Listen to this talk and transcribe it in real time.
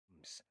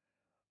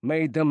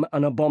made them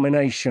an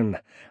abomination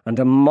and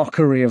a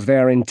mockery of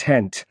their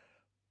intent."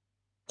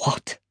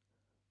 "What?"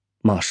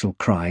 Marshall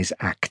cries,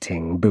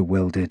 acting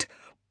bewildered.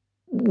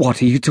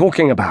 "What are you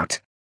talking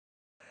about?"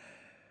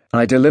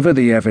 I deliver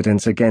the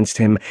evidence against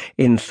him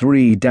in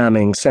 3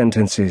 damning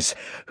sentences,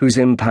 whose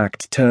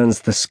impact turns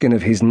the skin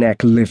of his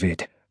neck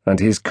livid and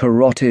his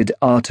carotid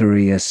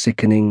artery a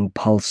sickening,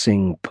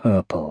 pulsing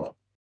purple.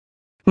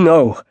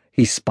 "No,"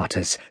 he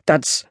sputters,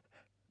 That's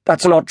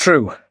not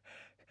true.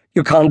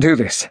 You can't do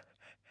this.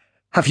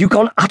 Have you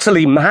gone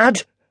utterly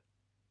mad?"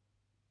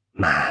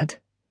 "Mad?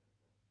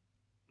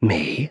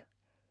 Me?"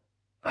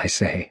 I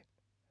say.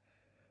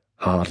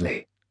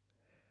 "Hardly.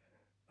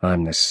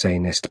 I'm the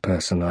sanest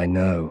person I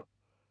know."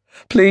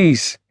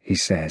 "Please," he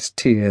says,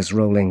 tears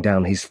rolling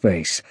down his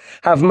face.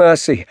 "Have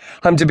mercy.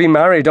 I'm to be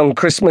married on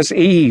Christmas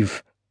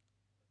Eve."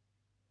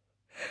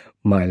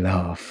 My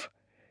laugh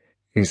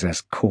is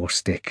as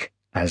caustic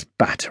as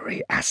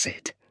battery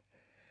acid.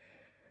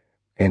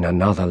 "In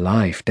another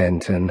life,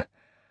 Denton,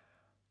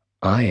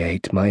 I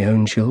ate my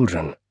own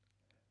children.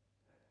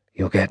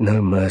 You'll get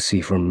no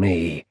mercy from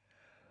me,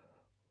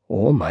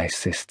 or my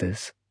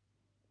sisters."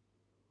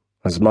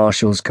 As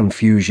Marshall's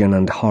confusion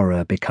and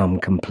horror become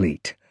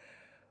complete,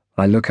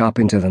 I look up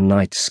into the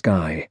night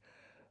sky,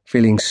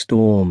 feeling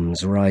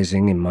storms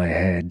rising in my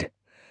head,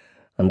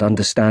 and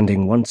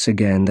understanding once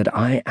again that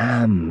I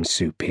am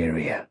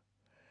superior,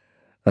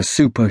 a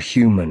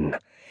superhuman,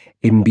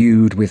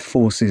 imbued with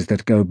forces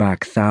that go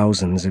back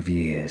thousands of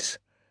years.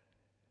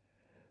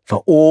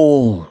 For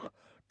all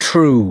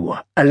true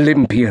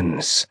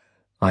Olympians,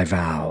 I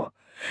vow,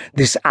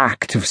 this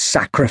act of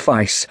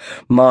sacrifice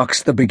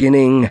marks the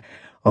beginning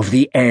of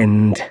the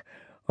end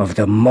of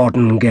the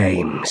modern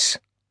games.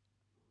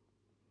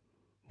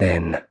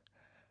 Then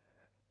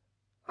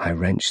I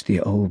wrench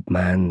the old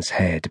man's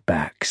head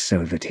back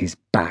so that his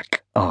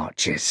back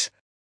arches,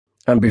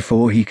 and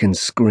before he can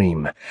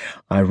scream,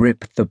 I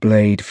rip the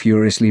blade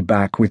furiously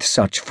back with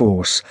such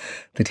force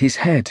that his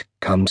head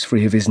comes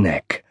free of his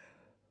neck,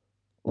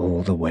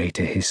 all the way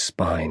to his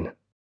spine.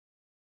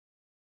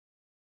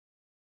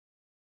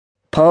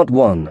 Part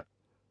 1.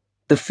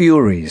 The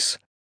Furies.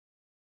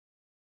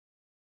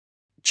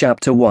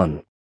 Chapter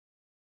 1.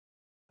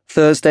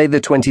 Thursday, the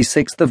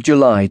 26th of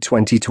July,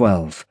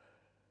 2012.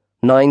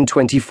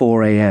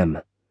 9:24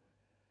 a.m.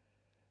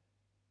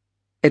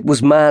 It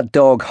was mad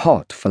dog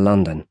hot for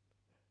London.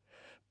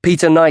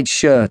 Peter Knight's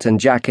shirt and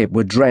jacket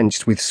were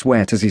drenched with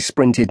sweat as he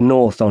sprinted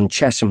north on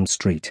Chesham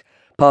Street,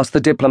 past the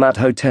Diplomat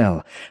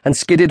Hotel, and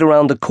skidded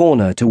around the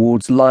corner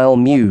towards Lyle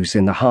Mews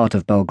in the heart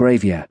of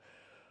Belgravia,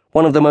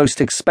 one of the most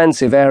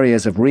expensive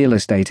areas of real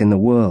estate in the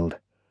world.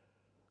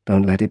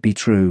 "Don't let it be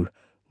true,"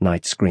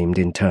 Knight screamed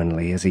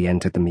internally as he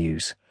entered the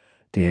Mews.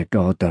 "Dear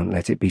God, don't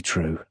let it be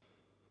true."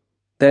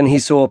 Then he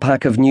saw a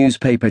pack of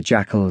newspaper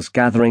jackals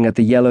gathering at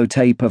the yellow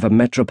tape of a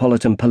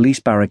Metropolitan Police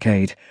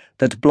barricade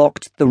that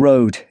blocked the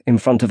road in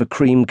front of a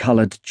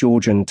cream-coloured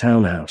Georgian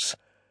townhouse.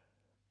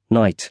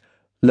 Knight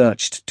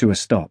lurched to a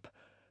stop,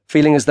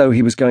 feeling as though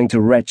he was going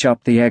to retch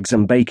up the eggs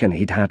and bacon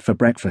he'd had for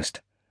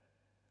breakfast.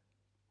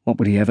 What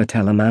would he ever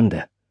tell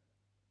Amanda?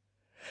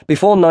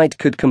 Before Knight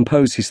could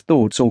compose his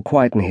thoughts or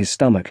quieten his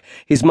stomach,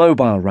 his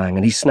mobile rang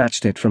and he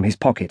snatched it from his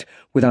pocket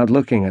without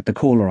looking at the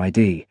caller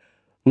ID.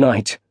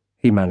 "Knight,"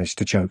 he managed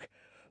to choke.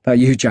 "That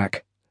you,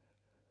 Jack?"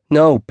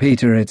 "No,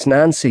 Peter, it's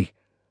Nancy,"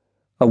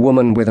 a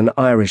woman with an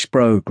Irish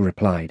brogue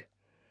replied.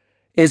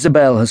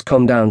 "Isabel has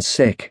come down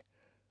sick."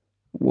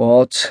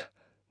 "What?"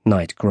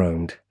 Knight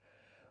groaned.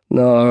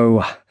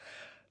 "No.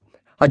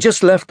 I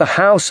just left the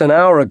house an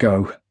hour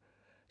ago.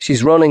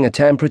 She's running a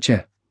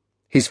temperature,"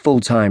 his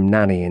full-time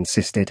nanny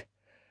insisted.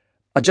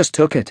 "I just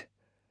took it."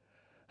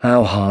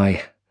 "How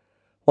high?"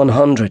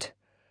 100.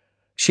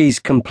 She's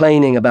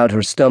complaining about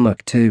her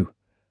stomach, too."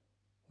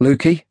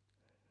 "Lukey?"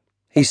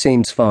 "He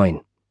seems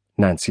fine,"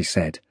 Nancy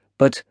said,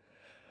 "but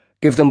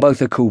give them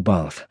both a cool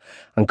bath,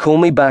 and call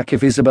me back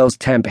if Isabel's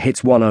temp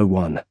hits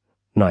 101,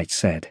 Knight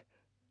said.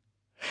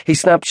 He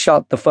snapped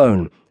shut the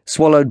phone,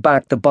 swallowed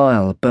back the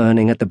bile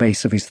burning at the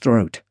base of his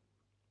throat.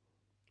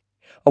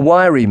 A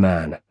wiry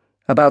man,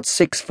 about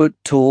 6 foot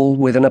tall,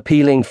 with an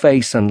appealing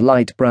face and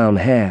light brown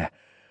hair,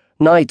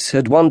 Knight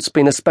had once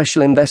been a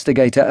special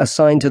investigator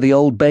assigned to the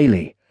Old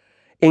Bailey,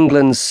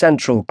 England's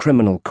central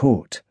criminal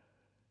court.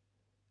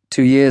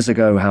 2 years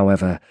ago,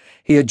 however,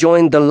 he had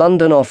joined the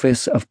London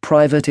office of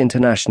Private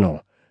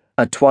International,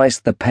 at twice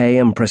the pay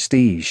and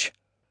prestige.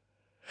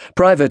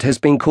 Private has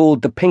been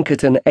called the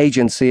Pinkerton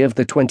agency of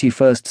the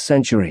 21st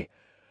century,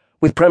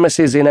 with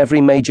premises in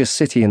every major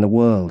city in the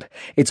world,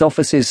 its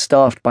offices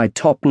staffed by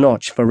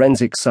top-notch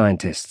forensic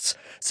scientists,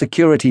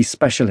 security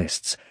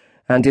specialists,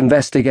 and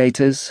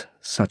investigators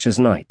such as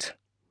Knight.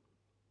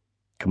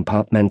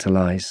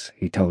 Compartmentalize,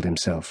 he told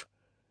himself.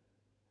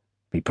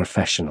 Be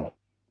professional.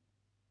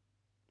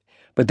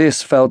 But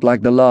this felt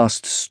like the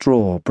last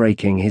straw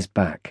breaking his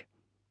back.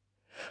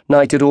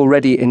 Knight had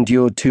already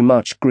endured too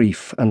much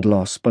grief and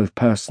loss, both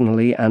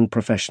personally and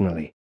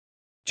professionally.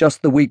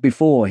 Just the week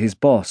before, his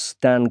boss,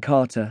 Dan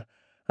Carter,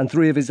 and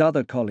 3 of his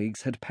other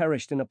colleagues had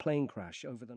perished in a plane crash over the